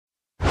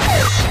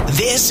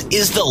This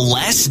is the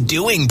Less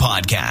Doing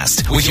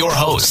Podcast with your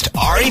host,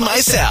 Ari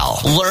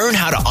Meisel. Learn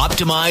how to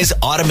optimize,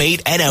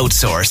 automate, and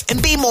outsource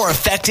and be more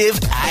effective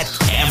at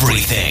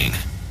everything.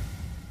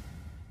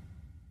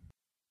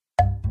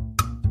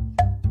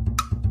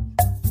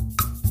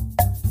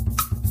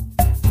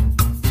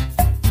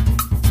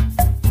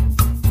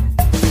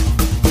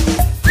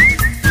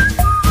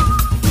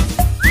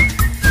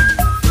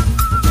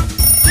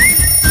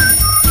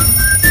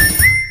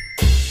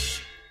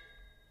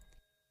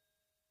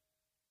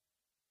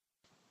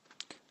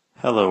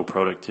 Hello,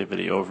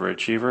 productivity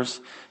overachievers.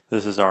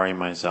 This is Ari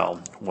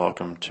Meisel.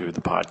 Welcome to the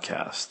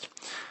podcast.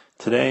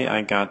 Today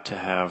I got to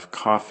have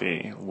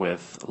coffee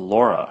with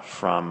Laura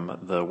from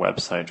the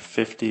website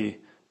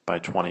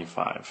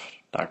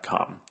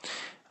 50by25.com.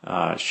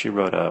 She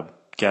wrote a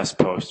guest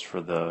post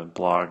for the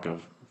blog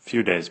a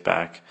few days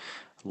back.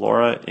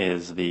 Laura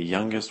is the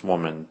youngest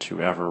woman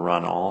to ever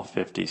run all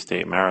 50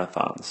 state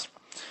marathons,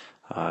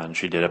 and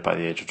she did it by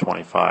the age of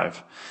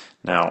 25.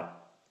 Now,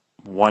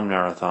 one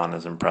marathon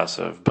is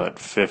impressive, but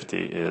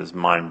 50 is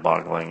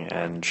mind-boggling,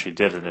 and she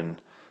did it in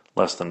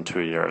less than 2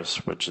 years,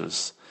 which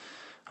is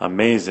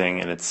amazing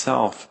in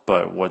itself.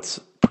 But what's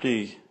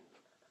pretty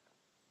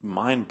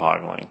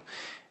mind-boggling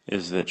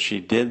is that she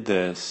did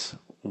this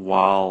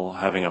while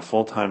having a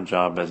full-time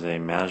job as a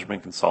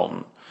management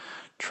consultant,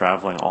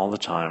 traveling all the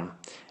time,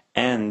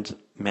 and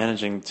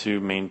managing to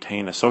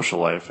maintain a social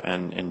life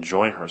and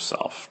enjoy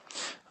herself.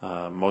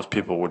 Most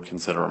people would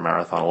consider a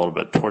marathon a little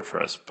bit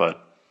torturous,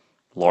 but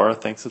Laura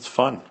thinks it's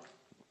fun.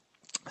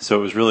 So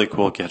it was really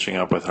cool catching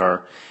up with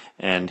her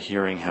and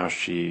hearing how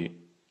she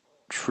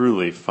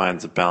truly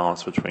finds a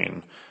balance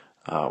between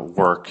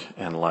work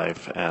and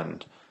life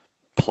and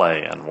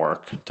play and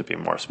work, to be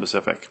more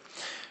specific.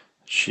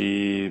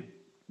 She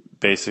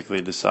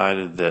basically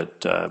decided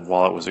that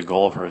while it was a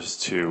goal of hers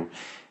to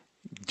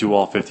do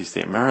all 50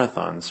 state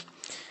marathons,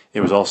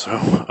 it was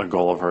also a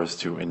goal of hers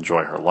to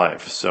enjoy her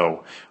life.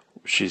 So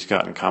she's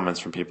gotten comments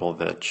from people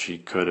that she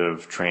could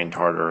have trained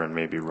harder and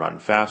maybe run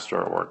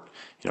faster, or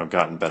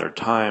gotten better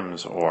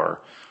times,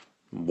 or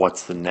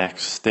what's the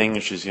next thing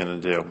she's going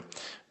to do.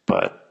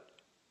 But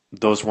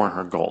those weren't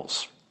her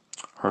goals.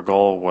 Her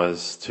goal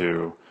was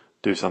to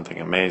do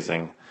something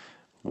amazing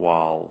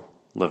while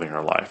living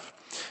her life.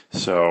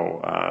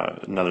 So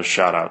another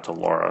shout out to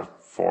Laura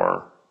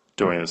for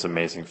doing this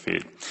amazing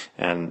feat.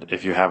 And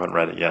if you haven't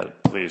read it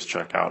yet, please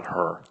check out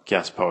her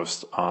guest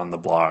post on the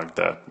blog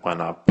that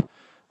went up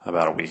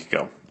about a week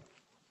ago.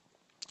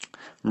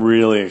 I'm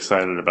really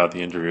excited about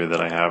the interview that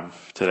I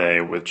have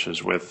today, which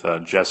is with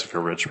Jessica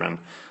Richman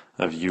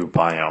of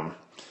uBiome,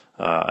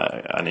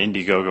 an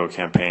Indiegogo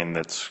campaign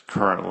that's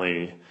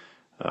currently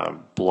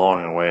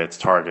blowing away its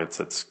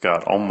targets. It's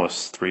got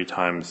almost 3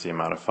 times the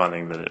amount of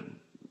funding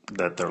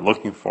that they're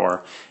looking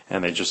for,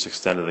 and they just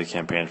extended the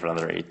campaign for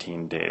another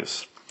 18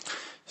 days.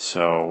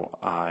 So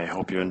I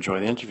hope you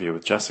enjoy the interview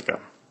with Jessica.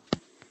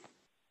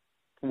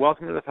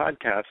 Welcome to the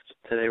podcast.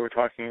 Today we're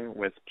talking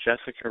with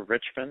Jessica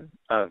Richman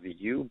of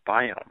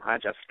uBiome. Hi,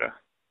 Jessica.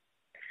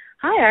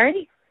 Hi,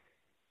 Ari.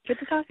 Good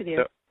to talk with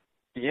you.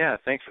 Yeah,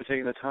 thanks for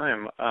taking the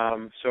time.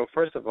 So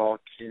first of all,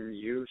 can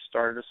you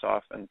start us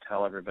off and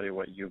tell everybody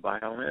what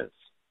uBiome is?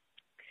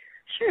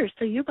 Sure.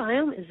 So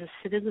uBiome is a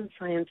citizen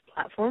science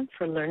platform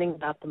for learning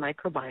about the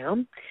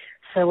microbiome.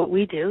 So what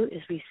we do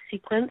is we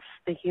sequence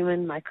the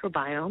human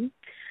microbiome,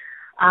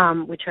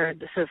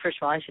 so first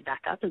of all, I should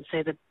back up and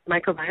say the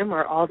microbiome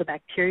are all the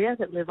bacteria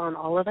that live on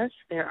all of us.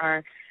 There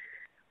are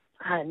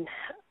 10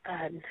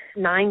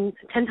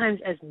 times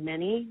as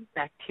many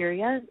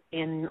bacteria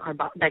in our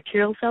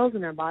bacterial cells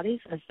in our bodies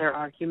as there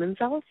are human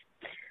cells.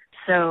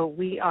 So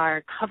we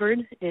are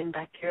covered in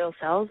bacterial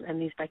cells,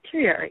 and these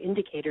bacteria are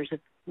indicators of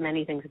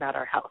many things about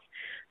our health.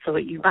 So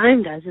what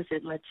uBiome does is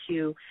it lets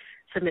you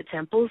submit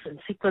samples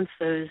and sequence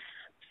the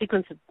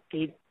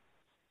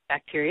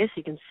bacteria so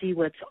you can see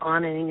what's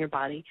on and in your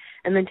body,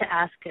 and then to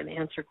ask and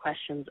answer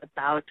questions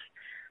about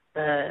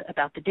the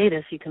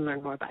data so you can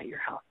learn more about your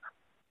health.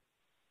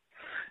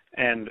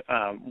 And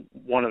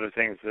one of the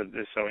things that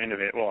is so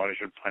innovative, well, I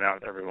should point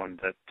out to everyone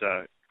that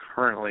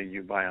currently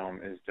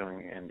uBiome is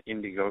doing an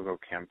Indiegogo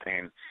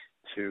campaign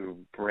to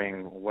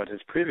bring what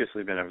has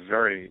previously been a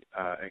very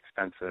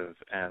expensive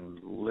and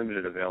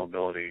limited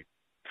availability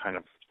kind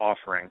of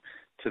offering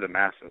to the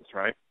masses,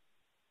 right?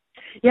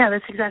 Yeah,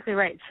 that's exactly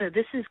right. So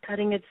this is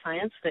cutting-edge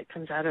science that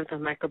comes out of the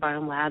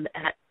microbiome lab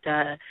at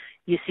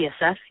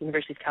UCSF,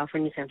 University of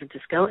California, San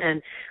Francisco.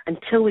 And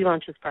until we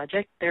launched this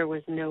project, there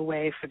was no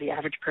way for the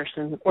average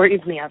person, or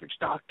even the average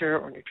doctor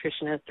or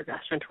nutritionist or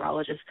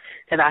gastroenterologist,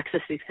 to have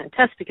access to these kind of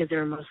tests because they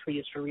were mostly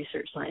used for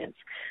research science.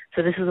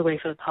 So this is a way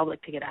for the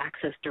public to get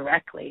access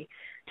directly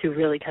to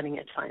really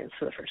cutting-edge science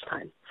for the first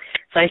time.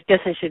 So I guess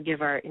I should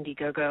give our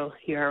Indiegogo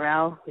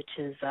URL, which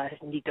is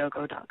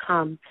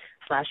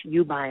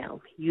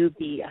indiegogo.com/ubiome,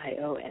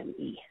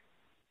 ubiome.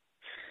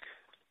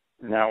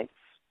 Now,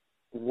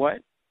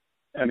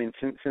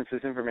 since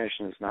this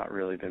information has not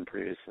really been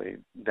previously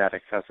that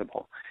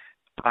accessible,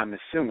 I'm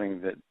assuming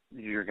that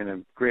you're going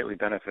to greatly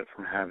benefit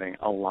from having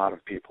a lot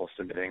of people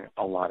submitting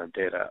a lot of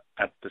data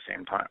at the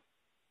same time.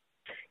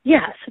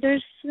 Yeah, so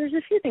there's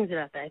a few things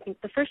about that. I think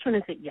the first one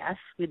is that, yes,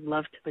 we'd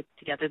love to put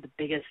together the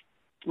biggest,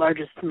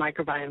 largest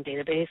microbiome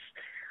database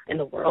in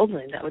the world,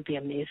 and that would be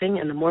amazing.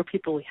 And the more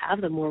people we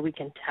have, the more we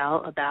can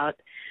tell about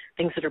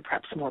things that are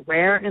perhaps more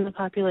rare in the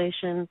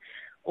population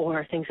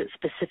or things that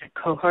specific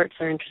cohorts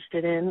are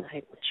interested in.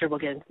 I'm sure we'll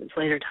get into this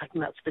later,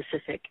 talking about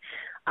specific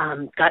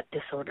gut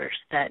disorders,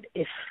 that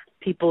if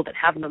people that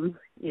have them,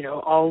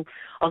 all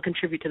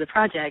contribute to the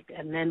project,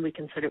 and then we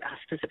can sort of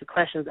ask specific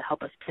questions that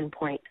help us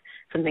pinpoint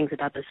some things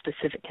about the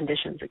specific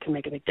conditions that can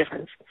make a big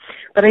difference.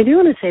 But I do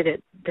want to say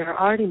that there are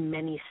already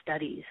many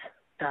studies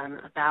done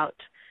about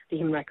the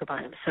human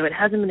microbiome, so it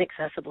hasn't been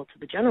accessible to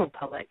the general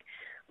public,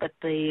 but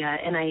the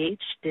NIH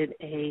did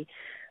a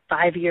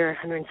 5-year,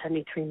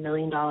 $173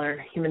 million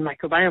human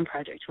microbiome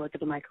project to look at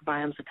the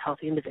microbiomes of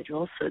healthy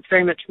individuals. So it's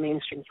very much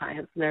mainstream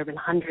science. And there have been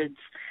hundreds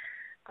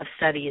of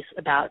studies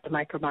about the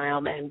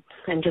microbiome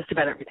and just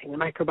about everything, the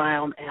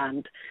microbiome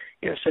and,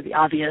 sort of the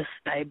obvious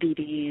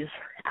diabetes,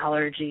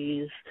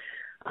 allergies,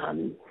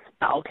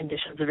 bowel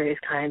conditions of various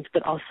kinds,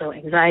 but also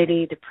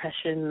anxiety,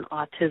 depression,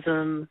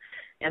 autism,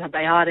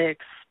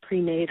 antibiotics,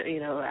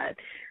 prenatal,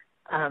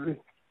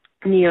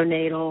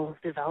 neonatal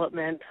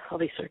development, all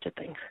these sorts of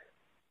things.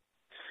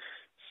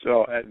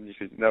 So that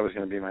was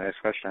going to be my next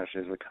question,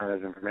 actually, is what kind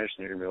of information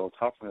you're going to be able to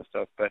talk from this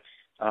stuff. But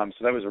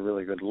so that was a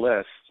really good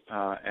list,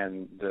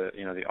 and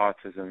the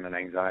autism and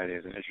anxiety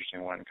is an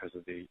interesting one because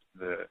of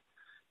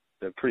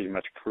the pretty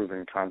much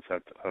proven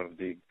concept of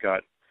the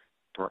gut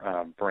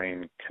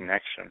brain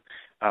connection.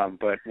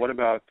 But what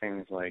about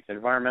things like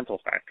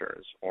environmental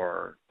factors,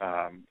 or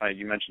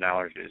you mentioned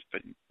allergies,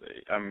 but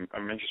I'm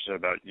interested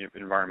about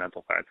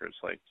environmental factors.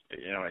 Like,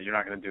 you're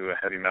not going to do a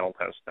heavy metal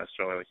test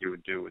necessarily like you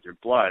would do with your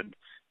blood,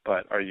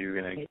 but are you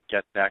going to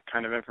get that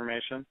kind of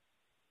information?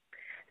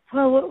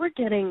 Well, what we're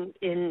getting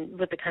in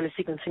with the kind of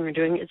sequencing we're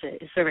doing is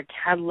sort of a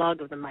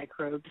catalog of the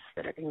microbes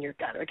that are in your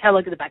gut, or a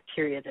catalog of the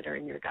bacteria that are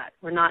in your gut.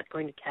 We're not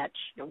going to catch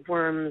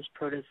worms,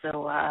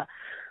 protozoa,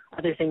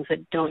 other things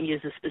that don't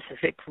use a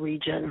specific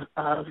region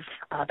of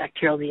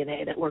bacterial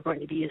DNA that we're going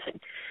to be using.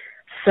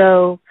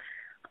 So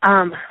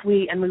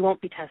we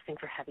won't be testing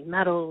for heavy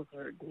metals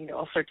or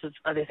all sorts of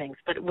other things.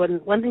 But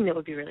one thing that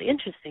would be really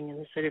interesting in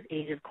the sort of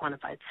age of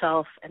quantified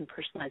self and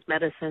personalized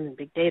medicine and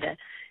big data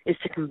is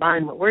to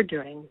combine what we're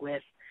doing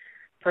with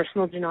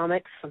personal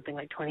genomics, something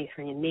like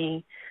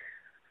 23andMe,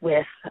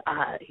 with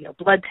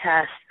blood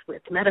tests,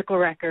 with medical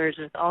records,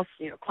 with also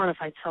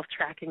quantified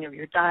self-tracking of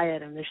your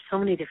diet, and there's so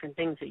many different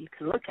things that you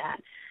can look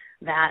at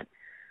that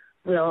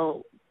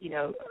will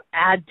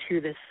add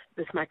to this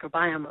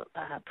microbiome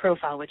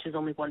profile, which is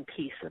only one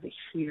piece of a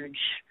huge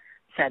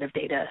set of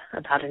data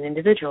about an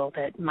individual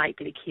that might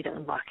be the key to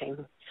unlocking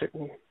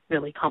certain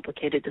really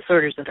complicated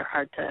disorders that are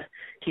hard to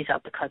tease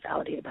out the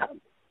causality about.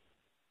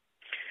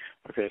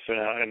 Okay, so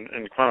now,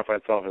 and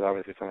quantified self is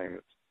obviously something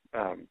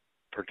that's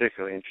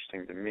particularly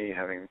interesting to me,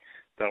 having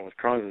dealt with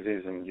Crohn's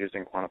disease and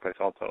using quantified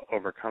self to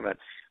overcome it.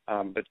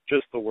 But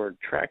just the word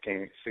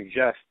tracking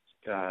suggests,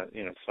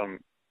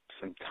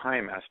 some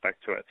time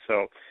aspect to it.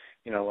 So,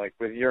 like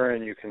with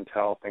urine, you can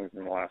tell things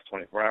in the last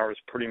 24 hours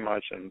pretty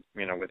much, and,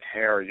 with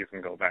hair, you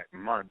can go back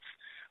months.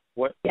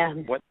 What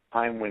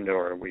time window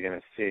are we going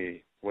to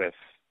see with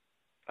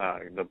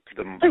the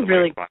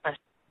really good question.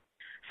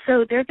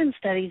 So there have been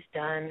studies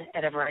done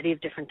at a variety of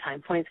different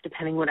time points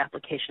depending what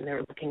application they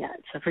were looking at.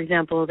 So, for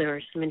example, there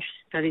were some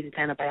interesting studies with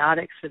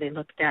antibiotics where they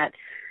looked at,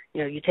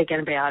 you take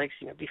antibiotics,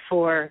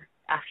 before,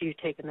 after you've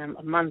taken them,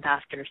 a month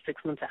after,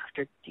 6 months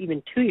after,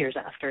 even 2 years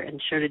after,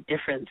 and showed a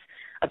difference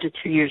up to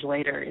 2 years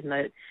later in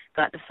the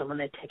gut of someone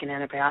that had taken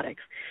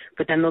antibiotics.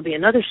 But then there'll be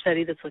another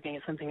study that's looking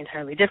at something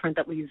entirely different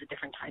that will use a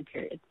different time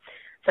period.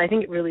 So I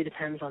think it really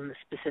depends on the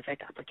specific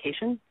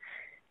application.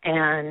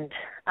 And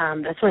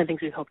that's one of the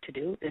things we hope to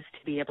do, is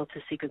to be able to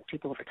sequence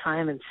people over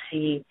time and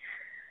see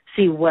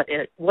what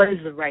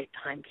is the right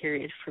time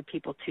period for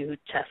people to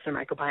test their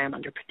microbiome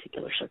under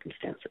particular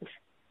circumstances.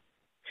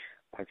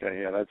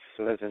 Okay, yeah,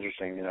 that's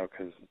interesting,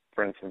 because,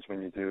 for instance,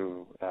 when you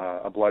do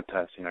a blood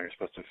test, you're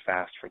supposed to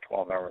fast for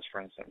 12 hours,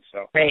 for instance.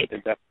 So right.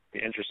 It'd definitely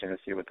be interesting to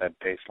see what that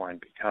baseline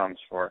becomes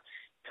for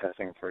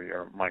testing for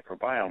your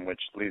microbiome,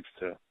 which leads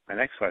to my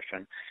next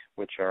question,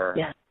 which are,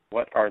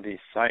 what are the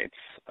sites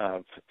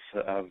of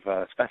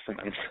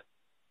specimens?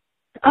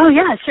 Oh,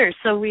 yeah, sure.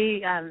 So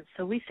we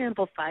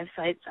sampled 5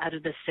 sites out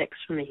of the 6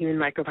 from the Human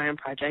Microbiome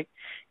Project.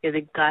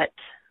 The gut,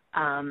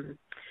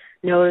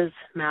 nose,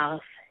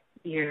 mouth,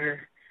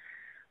 ear,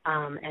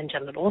 and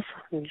genitals.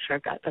 I'm sure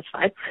I've got that's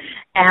 5.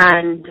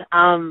 And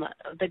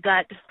the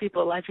gut, a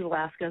lot of people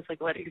ask us,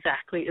 what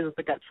exactly is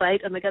the gut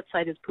site? And the gut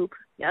site is poop,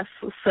 yes.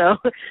 So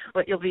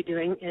what you'll be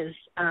doing is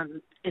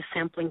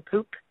sampling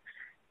poop.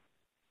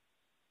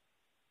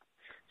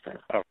 So.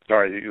 Oh,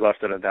 sorry, you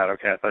left it at that.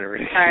 Okay, I thought you were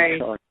going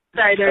to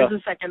Sorry, there was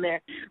a second there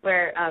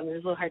where it was a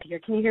little hard to hear.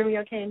 Can you hear me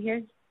okay in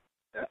here?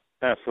 Yeah,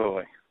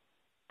 absolutely.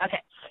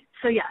 Okay.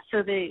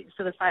 So the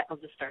 5, I'll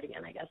just start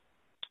again, I guess.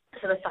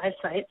 So the 5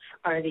 sites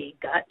are the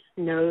gut,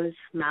 nose,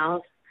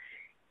 mouth,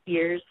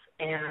 ears,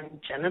 and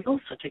genitals,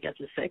 which I guess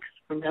is 6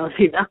 from male and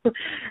female.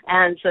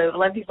 And so a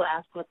lot of people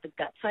ask what the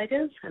gut site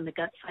is, and the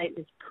gut site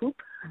is poop.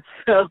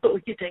 So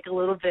you take a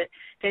little bit,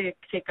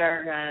 take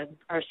our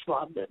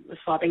swab, the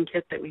swabbing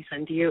kit that we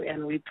send to you,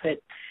 and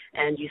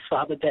you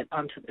swab a bit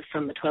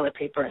from the toilet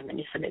paper, and then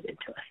you send it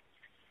into us.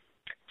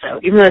 So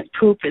even though it's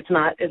poop, it's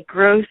not as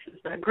gross.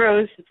 It's not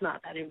gross. It's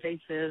not that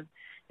invasive.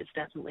 It's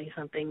definitely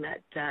something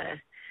that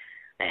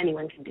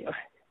anyone can do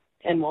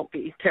and won't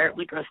be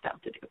terribly grossed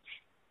out to do.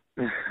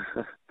 Well,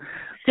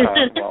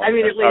 I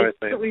mean, at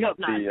least we hope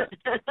not.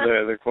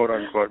 The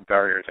quote-unquote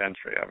barrier to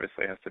entry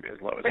obviously has to be as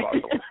low as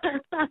possible.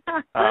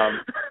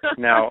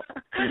 Now,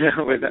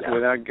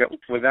 without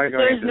going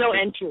there's into no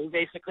entry,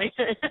 basically.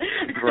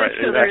 Right,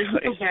 so exactly.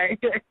 There's no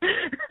barrier.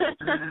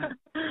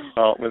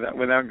 Well,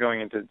 without going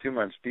into too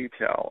much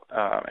detail,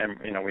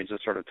 and we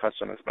just sort of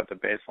touched on this about the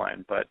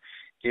baseline, but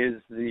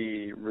is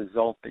the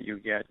result that you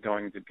get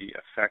going to be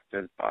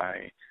affected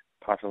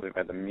possibly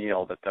by the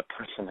meal that the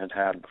person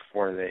had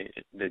before they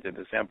did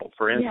the sample?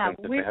 For instance,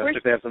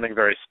 if they have something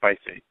very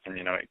spicy and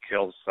it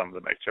kills some of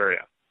the bacteria.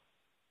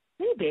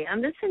 Maybe.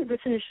 That's an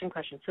interesting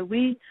question. So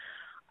we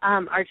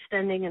are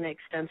extending an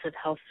extensive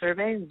health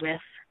survey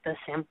with the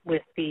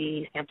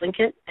sampling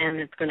kit, and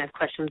it's going to have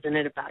questions in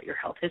it about your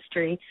health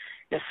history,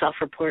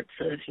 self-reports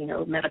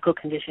of medical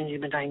conditions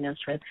you've been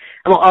diagnosed with,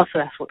 and we'll also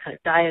ask what kind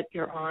of diet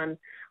you're on.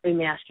 We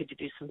may ask you to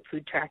do some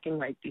food tracking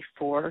right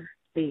before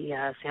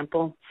the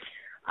sample.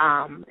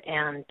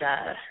 And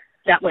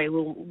that way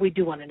we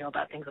do want to know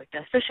about things like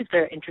that, especially if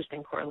there are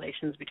interesting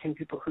correlations between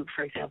people who,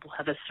 for example,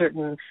 have a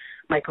certain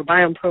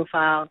microbiome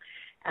profile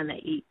and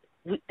they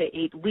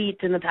ate wheat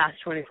in the past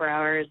 24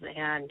 hours,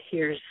 and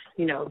here's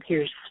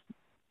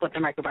what the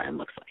microbiome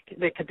looks like.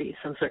 There could be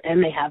some sort,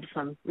 and they have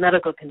some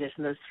medical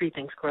condition. Those 3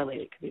 things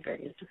correlated could be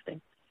very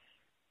interesting.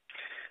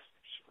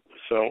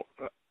 So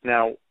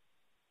now,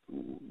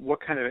 what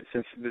kind of,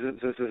 since this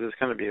is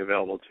going to be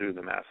available to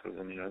the masses,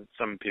 and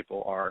some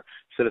people are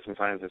citizen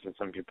scientists and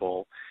some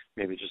people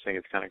maybe just think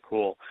it's kind of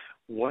cool,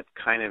 what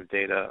kind of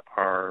data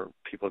are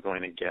people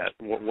going to get?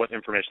 What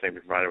information they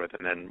be provided with,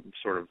 and then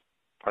sort of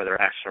are there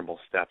actionable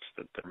steps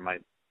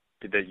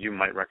that you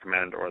might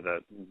recommend or that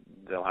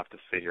they'll have to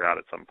figure out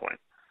at some point?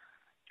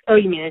 Oh,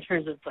 you mean in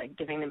terms of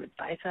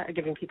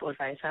giving people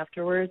advice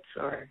afterwards,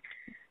 or?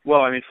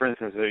 Well, for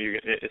instance,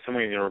 if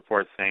someone in your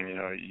report saying,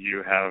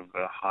 you have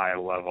a high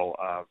level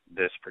of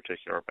this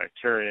particular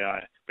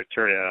bacteria,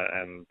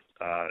 and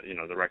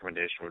the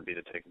recommendation would be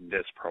to take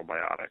this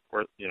probiotic,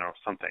 or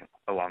something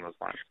along those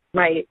lines.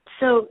 Right.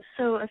 So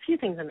a few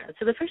things in that.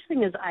 So the first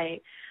thing is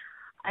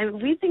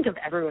we think of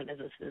everyone as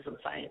a citizen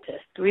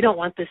scientist. We don't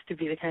want this to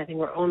be the kind of thing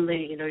where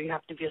only, you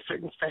have to be a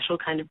certain special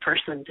kind of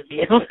person to be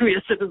able to be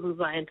a citizen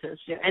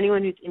scientist.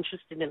 Anyone who's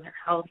interested in their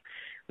health,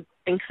 who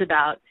thinks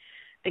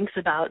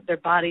about their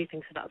body,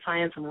 thinks about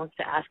science, and wants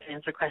to ask and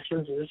answer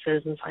questions as a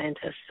citizen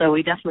scientist. So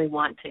we definitely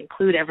want to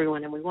include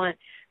everyone, and we want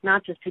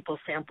not just people's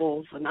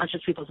samples and not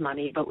just people's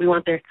money, but we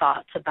want their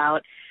thoughts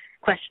about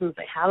questions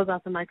they have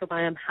about the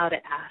microbiome, how to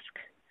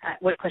ask,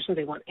 what questions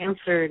they want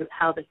answered,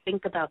 how to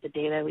think about the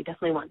data. We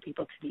definitely want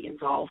people to be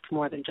involved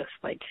more than just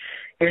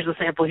here's a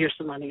sample, here's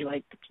some money,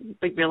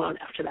 leave me alone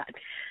after that.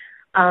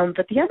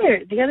 But the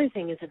other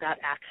thing is about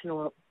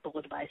actionable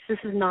advice. This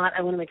is not,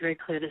 I want to make very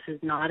clear, this is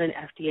not an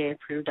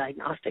FDA-approved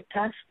diagnostic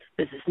test.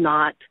 This is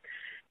not,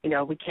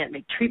 we can't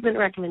make treatment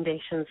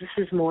recommendations. This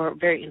is more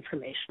very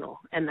informational,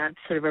 and that's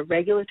sort of a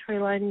regulatory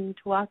line you need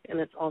to walk, and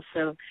it's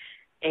also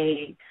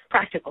a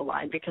practical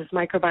line because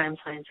microbiome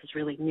science is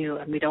really new,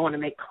 and we don't want to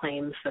make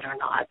claims that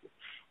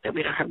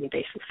we don't have any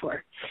basis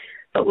for.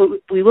 But what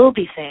we will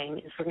be saying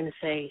is we're going to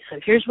say, so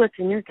here's what's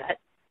in your gut.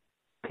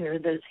 Here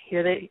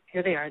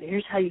they are.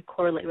 Here's how you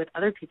correlate with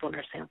other people in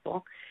our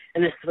sample.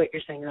 And this is what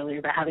you're saying earlier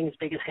about having as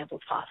big a sample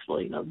as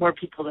possible. The more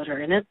people that are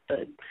in it,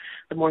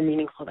 the more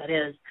meaningful that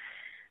is.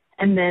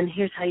 And then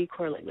here's how you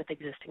correlate with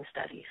existing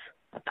studies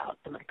about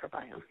the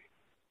microbiome.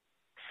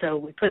 So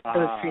we put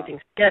those 3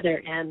 things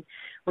together, and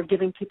we're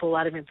giving people a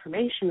lot of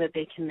information that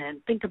they can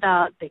then think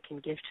about, they can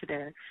give to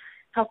their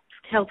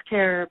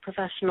healthcare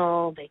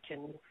professional. They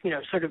can,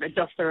 sort of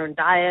adjust their own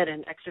diet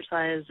and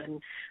exercise and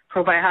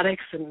probiotics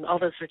and all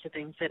those sorts of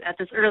things that at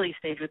this early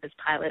stage with this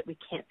pilot, we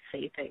can't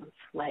say things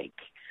like,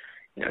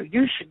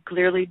 you should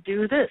clearly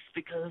do this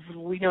because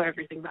we know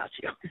everything about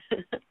you.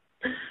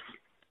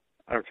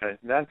 Okay,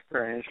 that's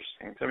very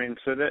interesting.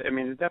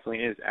 It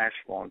definitely is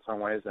actionable in some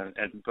ways,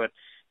 but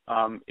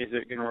is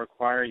it going to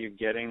require you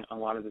getting a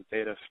lot of the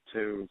data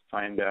to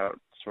find out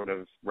sort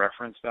of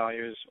reference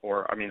values,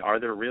 or are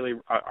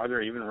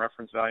there even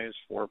reference values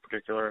for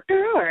particular?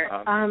 There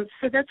are.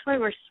 So that's why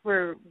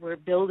we're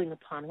building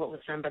upon what was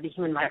done by the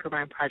Human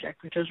Microbiome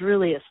Project, which was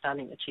really a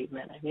stunning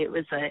achievement. It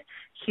was a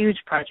huge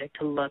project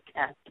to look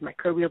at the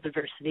microbial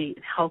diversity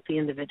in healthy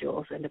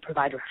individuals and to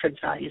provide reference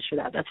values for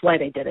that. That's why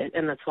they did it,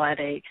 and that's why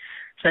they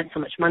spent so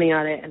much money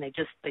on it, and they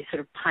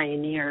sort of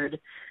pioneered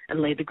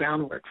and laid the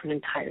groundwork for an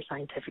entire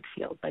scientific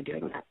field by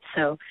doing that.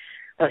 So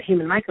the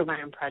Human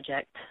Microbiome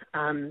Project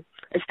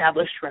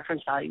established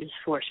reference values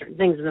for certain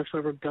things, and that's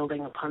where we're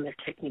building upon their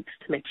techniques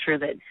to make sure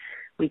that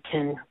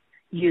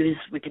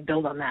we could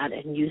build on that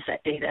and use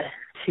that data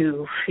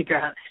to figure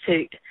out,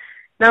 to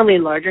not only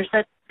larger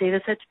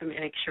data sets, but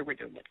make sure we're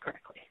doing it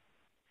correctly.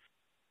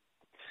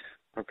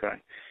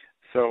 Okay.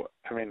 So,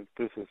 I mean,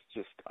 this is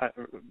just,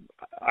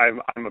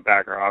 I'm a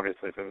backer,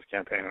 obviously, for this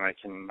campaign, and I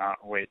cannot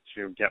wait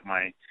to get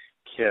my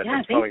kit. Yeah,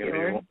 it's probably thank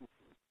going you. to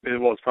be,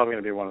 well, it's probably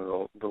going to be one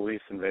of the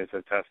least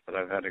invasive tests that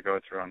I've had to go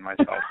through on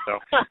myself, so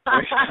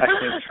I'm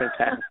excited for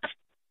that.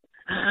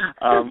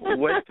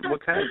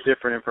 What kind of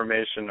different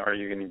information are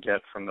you going to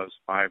get from those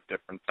 5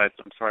 different sites?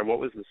 I'm sorry, what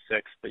was the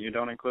 6th that you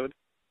don't include?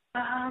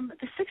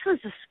 The 6th was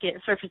the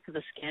surface of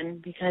the skin,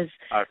 because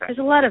Okay. there's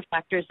a lot of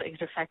factors that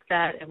could affect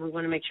that, and we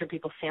want to make sure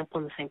people sample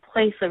in the same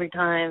place every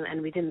time.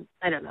 And we didn't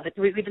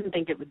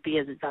think it would be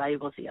as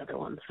valuable as the other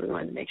ones, so we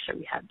wanted to make sure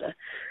we had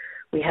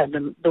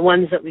the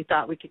ones that we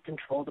thought we could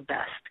control the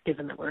best,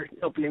 given that we're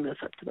opening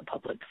this up to the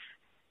public.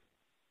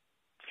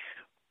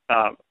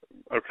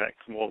 Okay.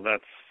 Well,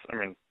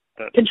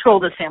 control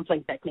the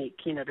sampling technique,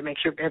 to make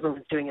sure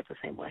everyone's doing it the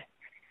same way.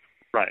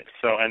 Right.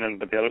 So, and then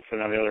the other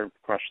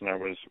question there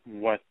was,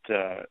 what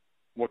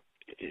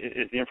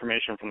is the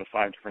information from the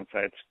 5 different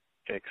sites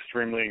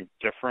extremely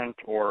different,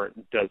 or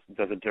does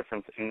a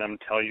difference in them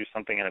tell you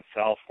something in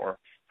itself, or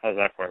how does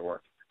that quite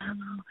work?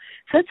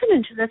 So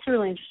that's a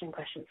really interesting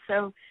question.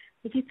 So,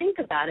 if you think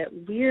about it,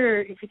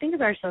 if you think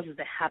of ourselves as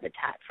a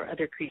habitat for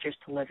other creatures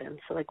to live in,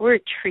 so like we're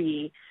a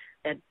tree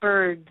that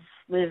birds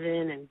live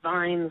in and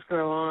vines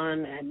grow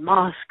on and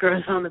moss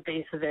grows on the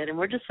base of it, and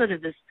we're just sort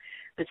of this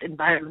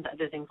environment that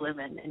other things live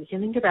in. And you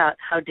can think about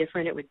how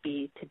different it would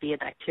be to be a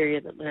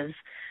bacteria that lives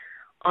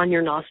on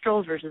your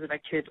nostrils versus a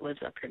bacteria that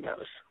lives up your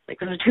nose. Like,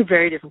 those are 2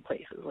 very different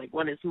places. Like,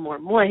 one is more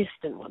moist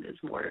and one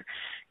is more,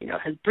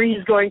 has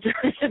breeze going through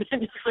it.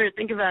 And just sort of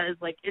think about it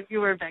as like, if you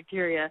were a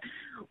bacteria,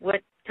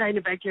 what kind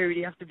of bacteria would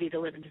you have to be to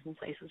live in different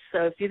places?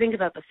 So if you think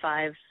about the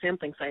 5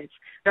 sampling sites,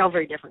 they're all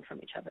very different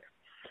from each other.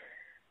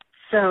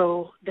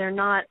 So they're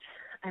not,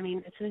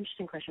 it's an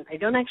interesting question. I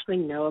don't actually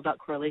know about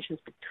correlations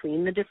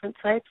between the different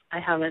sites.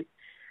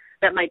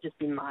 That might just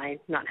be my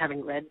not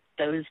having read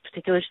those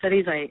particular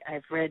studies.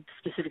 I've read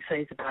specific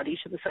studies about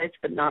each of the sites,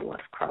 but not a lot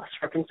of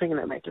cross-referencing, and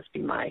that might just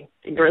be my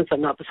ignorance. I'm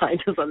not the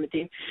scientist on the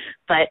team.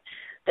 But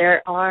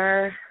there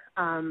are,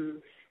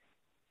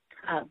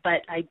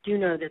 but I do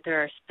know that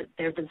there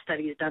have been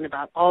studies done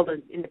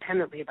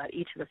independently about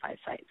each of the 5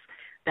 sites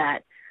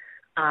that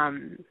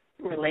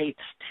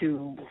relates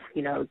to,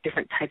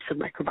 different types of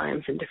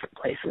microbiomes in different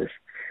places.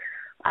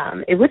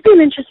 It would be an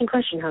interesting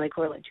question how they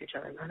correlate to each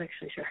other. I'm not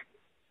actually sure.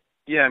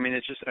 Yeah,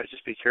 I'd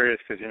just be curious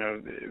because,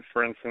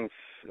 for instance,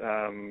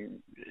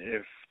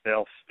 if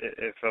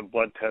a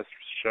blood test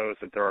shows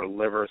that there are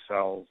liver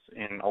cells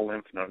in a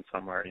lymph node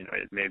somewhere,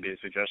 it may be a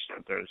suggestion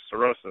that there's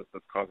cirrhosis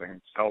that's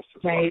causing cells to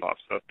slough off.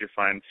 So if you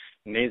find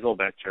nasal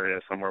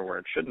bacteria somewhere where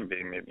it shouldn't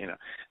be, maybe,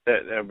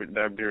 that would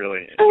be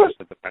really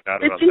interesting to find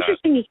out about that. It's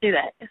interesting you say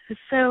that.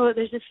 So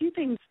there's a few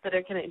things that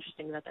are kind of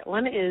interesting about that.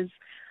 One is,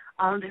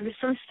 there was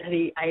some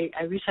study,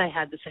 I wish I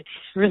had this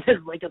idea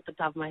like at the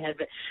top of my head,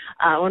 but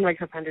one of my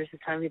co-founders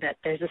was telling me that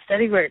there's a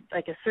study where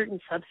like a certain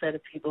subset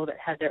of people that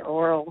had their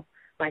oral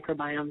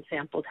microbiome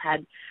sampled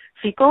had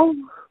fecal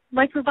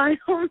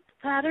microbiome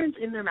patterns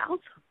in their mouth.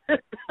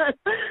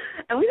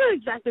 And we know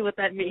exactly what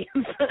that means.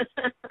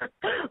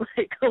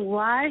 Like,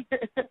 why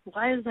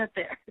is that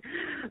there?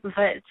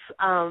 But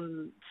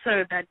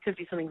so that could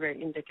be something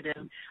very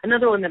indicative.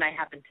 Another one that I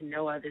happen to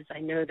know of is I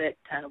know that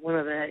one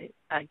of the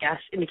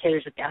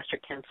indicators of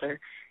gastric cancer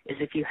is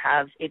if you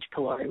have H.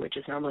 pylori, which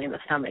is normally in the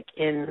stomach,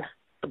 in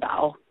the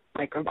bowel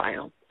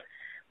microbiome,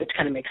 which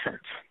kind of makes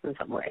sense in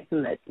some way,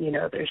 and that,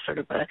 there's sort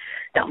of a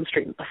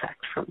downstream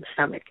effect from the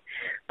stomach.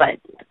 But,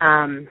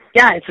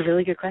 it's a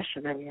really good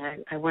question.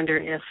 I wonder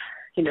if,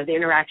 the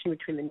interaction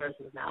between the nose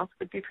and the mouth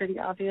would be pretty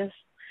obvious.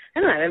 I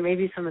don't know,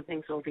 maybe some of the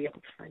things we'll be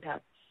able to find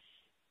out.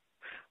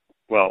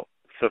 Well,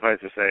 suffice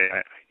to say,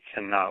 I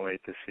cannot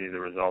wait to see the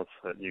results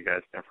that you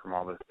guys get from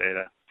all this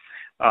data.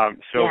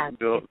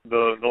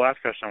 The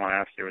last question I want to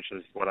ask you, which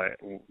is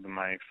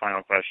my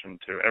final question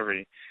to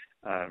every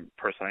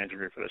person I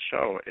interview for the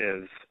show,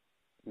 is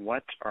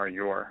what are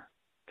your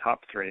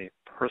top 3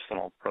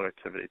 personal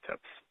productivity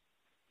tips?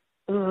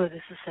 Oh,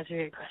 this is such a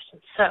good question.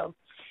 So,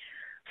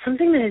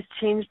 something that has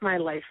changed my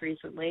life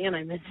recently, and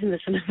I mentioned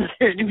this in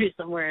another interview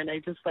somewhere, and I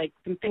just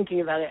been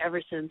thinking about it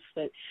ever since,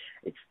 that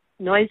it's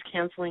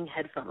noise-canceling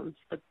headphones,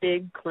 the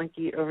big,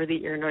 clunky,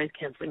 over-the-ear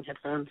noise-canceling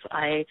headphones.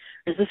 I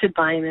resisted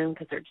buying them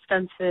because they're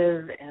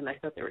expensive, and I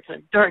thought they were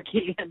kind of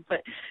dorky,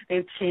 but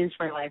they've changed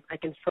my life. I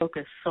can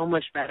focus so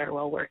much better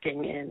while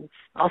working in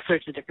all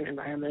sorts of different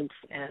environments,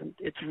 and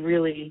it's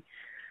really,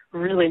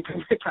 really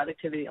improved my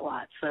productivity a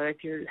lot. So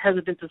if you're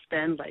hesitant to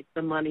spend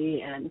the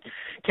money and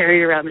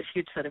carry around this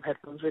huge set of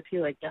headphones with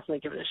you, definitely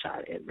give it a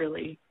shot. It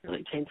really,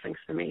 really changed things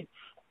for me.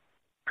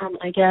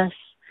 I guess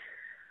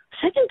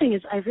second thing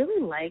is I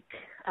really like,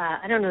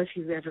 I don't know if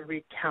you've ever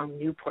read Cal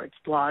Newport's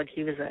blog.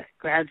 He was a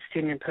grad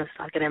student and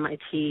postdoc at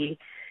MIT,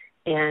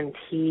 and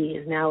he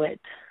is now at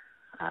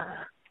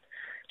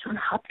Johns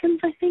Hopkins,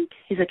 I think.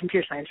 He's a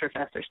computer science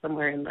professor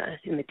somewhere in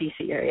the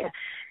DC area.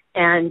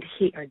 and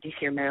or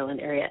DC or Maryland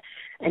area,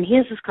 and he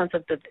has this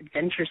concept of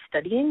adventure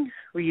studying,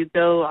 where you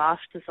go off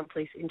to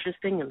someplace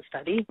interesting and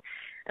study.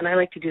 And I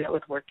like to do that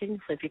with working.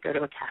 So if you go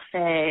to a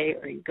cafe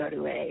or you go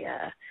to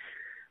a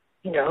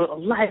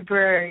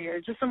library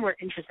or just somewhere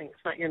interesting,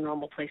 it's not your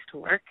normal place to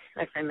work.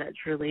 I find that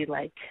really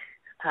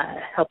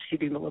helps you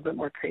be a little bit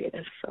more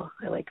creative. So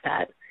I like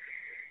that.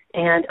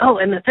 And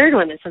the third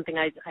one is something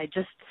I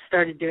just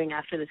started doing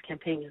after this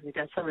campaign, because we've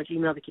got so much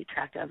email to keep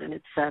track of, and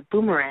it's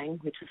Boomerang,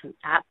 which is an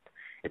app.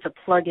 It's a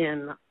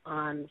plugin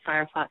on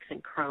Firefox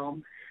and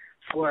Chrome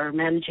for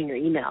managing your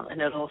email,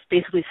 and it'll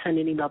basically send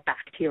an email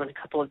back to you in a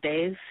couple of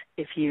days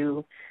if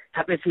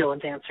no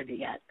one's answered it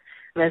yet.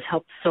 And that's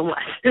helped so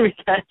much,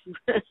 because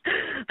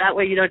that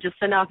way you don't just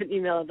send off an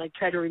email and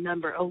try to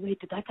remember, oh wait,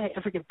 did that guy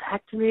ever get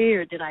back to me,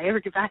 or did I ever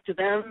get back to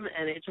them?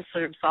 And it just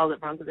sort of solves it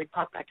wrong because they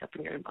pop back up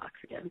in your inbox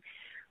again.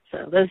 So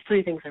those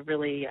three things have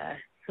really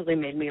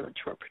made me much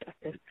more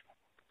productive.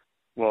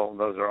 Well,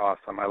 those are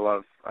awesome. I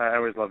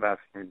always love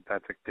asking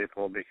that to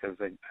people, because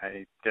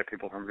I get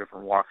people from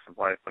different walks of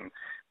life, and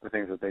the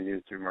things that they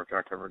use to be more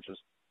productive are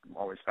just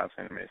always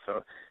fascinating to me.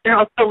 So they're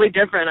all totally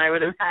different, I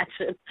would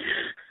imagine.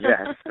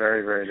 Yeah, it's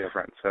very, very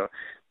different. So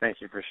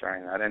thank you for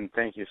sharing that, and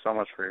thank you so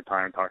much for your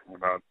time talking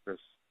about this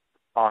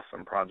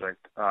awesome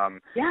project.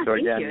 So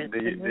again,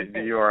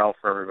 the URL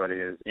for everybody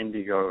is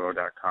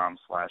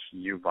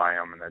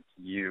indiegogo.com/ubiome, and that's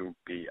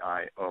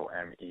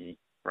UBIOME,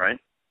 right?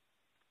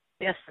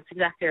 Yes, that's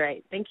exactly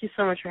right. Thank you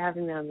so much for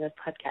having me on this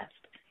podcast.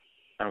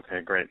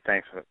 Okay, great.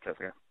 Thanks,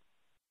 Jessica.